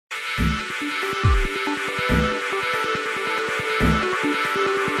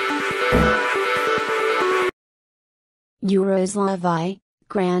Yaroslav I,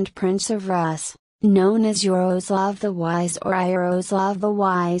 Grand Prince of Rus, known as Yaroslav the Wise or Yaroslav the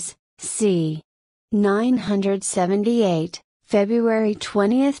Wise, c. 978, February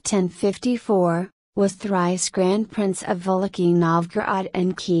 20, 1054, was thrice Grand Prince of Veliky Novgorod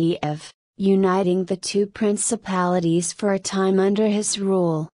and Kiev, uniting the two principalities for a time under his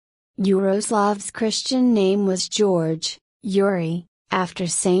rule. Yaroslav's Christian name was George, Yuri, after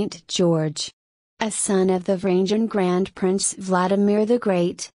Saint George. A son of the Varangian Grand Prince Vladimir the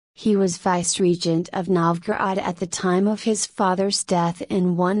Great, he was vice-regent of Novgorod at the time of his father's death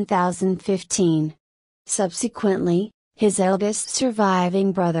in 1015. Subsequently, his eldest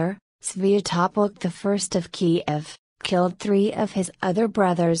surviving brother, Sviatopolk I of Kiev, killed 3 of his other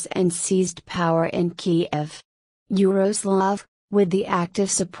brothers and seized power in Kiev. Yaroslav, with the active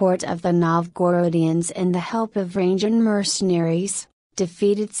support of the Novgorodians and the help of Varangian mercenaries,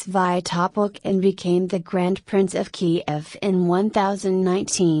 defeated Svyatopolk and became the Grand Prince of Kiev in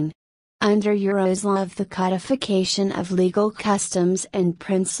 1019. Under Yaroslav, the codification of legal customs and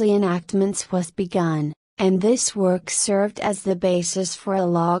princely enactments was begun, and this work served as the basis for a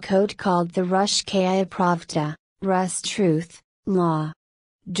law code called the Russkaya Pravda, Rus Truth, law.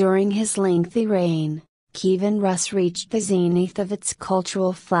 During his lengthy reign, Kievan Rus reached the zenith of its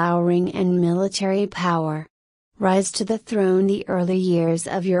cultural flowering and military power. Rise to the throne. The early years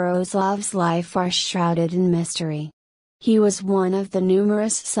of Yaroslav's life are shrouded in mystery. He was one of the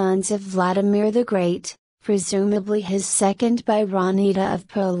numerous sons of Vladimir the Great, presumably his second by Ranita of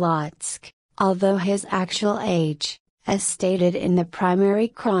Polotsk, although his actual age, as stated in the primary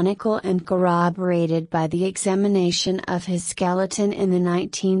chronicle and corroborated by the examination of his skeleton in the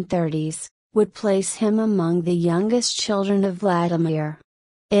 1930s, would place him among the youngest children of Vladimir.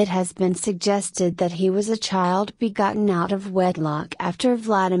 It has been suggested that he was a child begotten out of wedlock after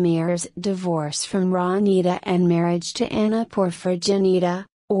Vladimir's divorce from Ranita and marriage to Anna Porphyrogenitta,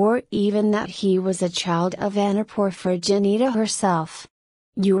 or even that he was a child of Anna Porphyrogenitta herself.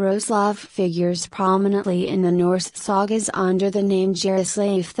 Yaroslav figures prominently in the Norse sagas under the name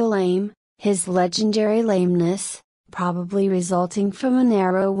Jaroslavł the Lame. His legendary lameness, probably resulting from a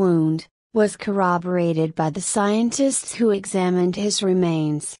narrow wound, was corroborated by the scientists who examined his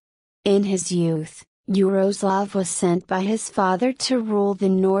remains. In his youth, Yaroslav was sent by his father to rule the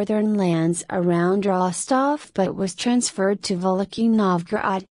northern lands around Rostov but was transferred to Veliky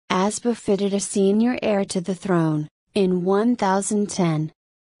Novgorod, as befitted a senior heir to the throne, in 1010.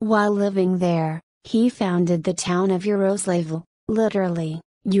 While living there, he founded the town of Yaroslavl, literally,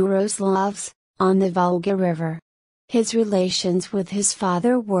 Yaroslavs, on the Volga River. His relations with his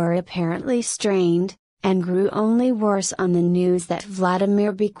father were apparently strained, and grew only worse on the news that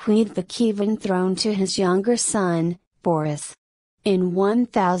Vladimir bequeathed the Kievan throne to his younger son, Boris. In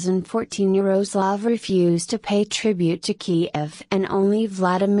 1014 Yaroslav refused to pay tribute to Kiev, and only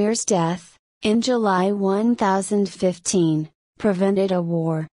Vladimir's death, in July 1015, prevented a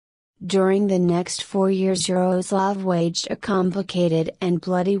war. During the next 4 years Yaroslav waged a complicated and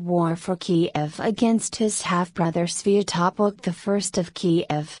bloody war for Kiev against his half-brother Sviatopolk I of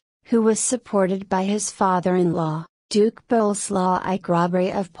Kiev, who was supported by his father-in-law, Duke Boleslaw I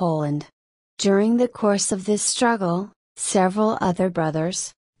of Poland. During the course of this struggle, several other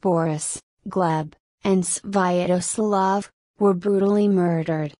brothers, Boris, Gleb, and Sviatoslav, were brutally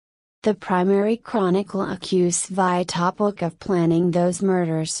murdered. The primary chronicle accused Svyatopolk of planning those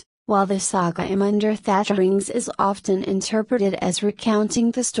murders, while the saga Under Thatcherings is often interpreted as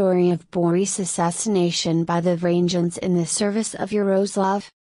recounting the story of Boris' assassination by the Varangians in the service of Yaroslav.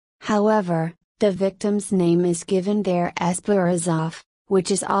 However, the victim's name is given there as Borisov,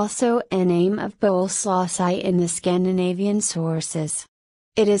 which is also a name of Boleslaw in the Scandinavian sources.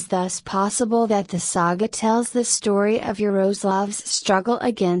 It is thus possible that the saga tells the story of Yaroslav's struggle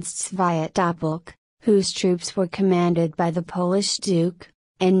against Svyatopolk, whose troops were commanded by the Polish Duke,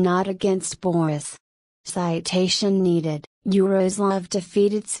 and not against Boris. Citation needed. Yaroslav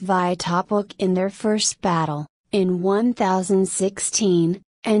defeated Svyatopolk in their first battle, in 1016,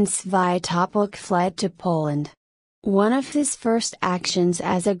 and Svyatopolk fled to Poland. One of his first actions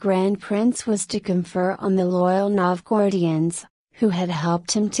as a Grand Prince was to confer on the loyal Novgorodians, who had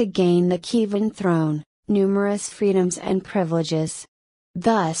helped him to gain the Kievan throne, numerous freedoms and privileges.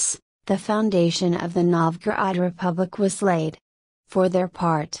 Thus, the foundation of the Novgorod Republic was laid. For their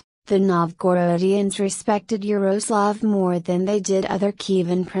part, the Novgorodians respected Yaroslav more than they did other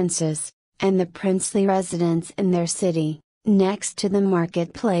Kievan princes, and the princely residence in their city, next to the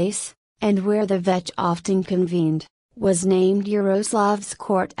marketplace, and where the Vech often convened, was named Yaroslav's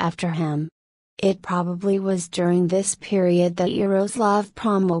court after him. It probably was during this period that Yaroslav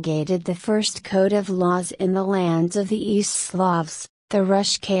promulgated the first code of laws in the lands of the East Slavs, the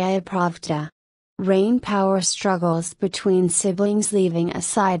Russkaya Pravda. Reign power struggles between siblings, leaving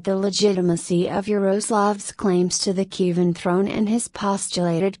aside the legitimacy of Yaroslav's claims to the Kievan throne and his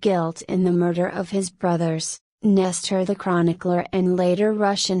postulated guilt in the murder of his brothers. Nestor the chronicler and later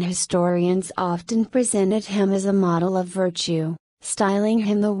Russian historians often presented him as a model of virtue, styling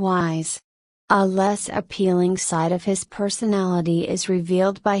him the wise. A less appealing side of his personality is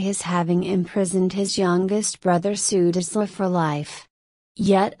revealed by his having imprisoned his youngest brother Sviatoslav for life.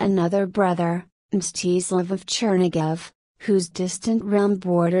 Yet another brother, Mstislav of Chernihiv, whose distant realm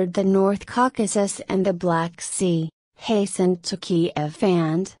bordered the North Caucasus and the Black Sea, hastened to Kiev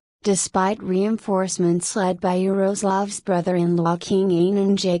and, despite reinforcements led by Yaroslav's brother-in-law King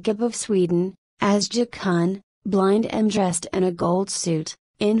Einar Jacob of Sweden, as Jacun, blind and dressed in a gold suit,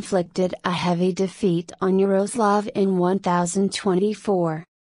 inflicted a heavy defeat on Yaroslav in 1024.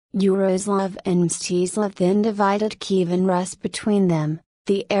 Yaroslav and Mstislav then divided Kievan Rus between them,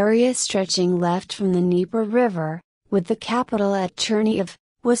 the area stretching left from the Dnieper River, with the capital at Chernihiv,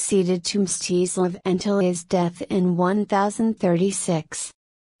 was ceded to Mstislav until his death in 1036.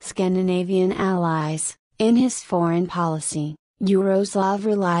 Scandinavian allies. In his foreign policy, Yaroslav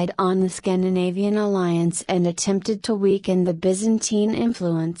relied on the Scandinavian alliance and attempted to weaken the Byzantine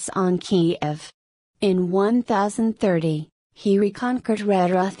influence on Kiev. In 1030, he reconquered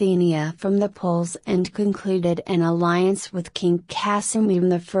Ruthenia from the Poles and concluded an alliance with King Casimir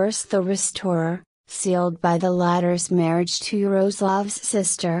I the Restorer, sealed by the latter's marriage to Yaroslav's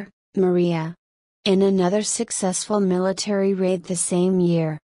sister, Maria. In another successful military raid the same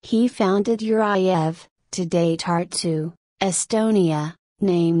year, he founded Urayev, today Tartu, Estonia,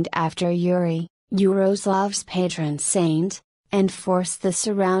 named after Yuri, Yaroslav's patron saint, and forced the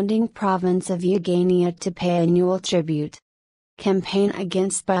surrounding province of Eugenia to pay annual tribute. Campaign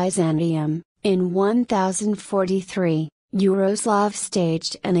against Byzantium. In 1043, Yaroslav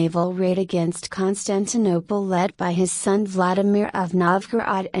staged a naval raid against Constantinople led by his son Vladimir of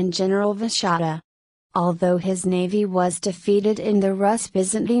Novgorod and General Vashada. Although his navy was defeated in the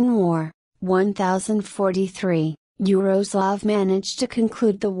Rus-Byzantine War, 1043, Yaroslav managed to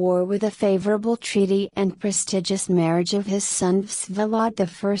conclude the war with a favorable treaty and prestigious marriage of his son Vsevolod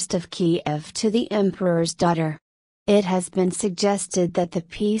I of Kiev to the emperor's daughter. It has been suggested that the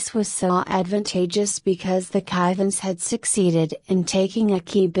peace was so advantageous because the Kievans had succeeded in taking a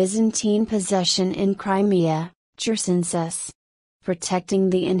key Byzantine possession in Crimea, Chersonesus.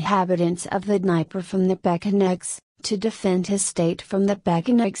 Protecting the inhabitants of the Dnieper from the Pechenegs, to defend his state from the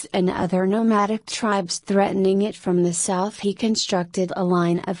Pechenegs and other nomadic tribes threatening it from the south, he constructed a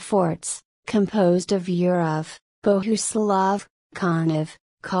line of forts, composed of Yurov, Bohuslav, Konev,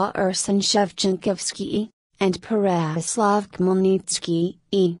 Kherson-Shevchenkovsky, and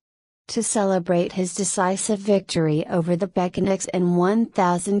Peryaslav-Khmelnytsky. To celebrate his decisive victory over the Pechenegs in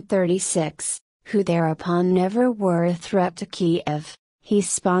 1036, who thereupon never were a threat to Kiev, he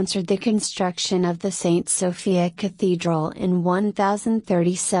sponsored the construction of the St. Sophia Cathedral in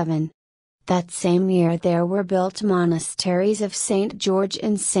 1037. That same year there were built monasteries of St. George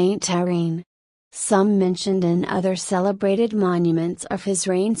and St. Irene. Some mentioned in other celebrated monuments of his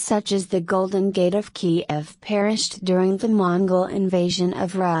reign, such as the Golden Gate of Kiev, perished during the Mongol invasion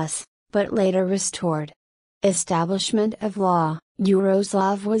of Rus, but later restored. Establishment of law.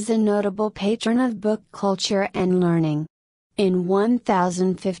 Yaroslav was a notable patron of book culture and learning. In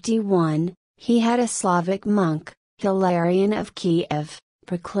 1051, he had a Slavic monk, Hilarion of Kiev,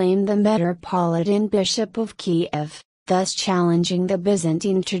 proclaimed the Metropolitan Bishop of Kiev, thus challenging the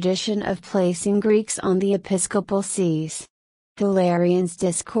Byzantine tradition of placing Greeks on the episcopal sees. Hilarion's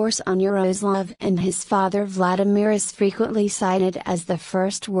discourse on Yaroslav and his father Vladimir is frequently cited as the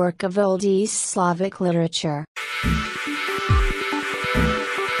first work of Old East Slavic literature.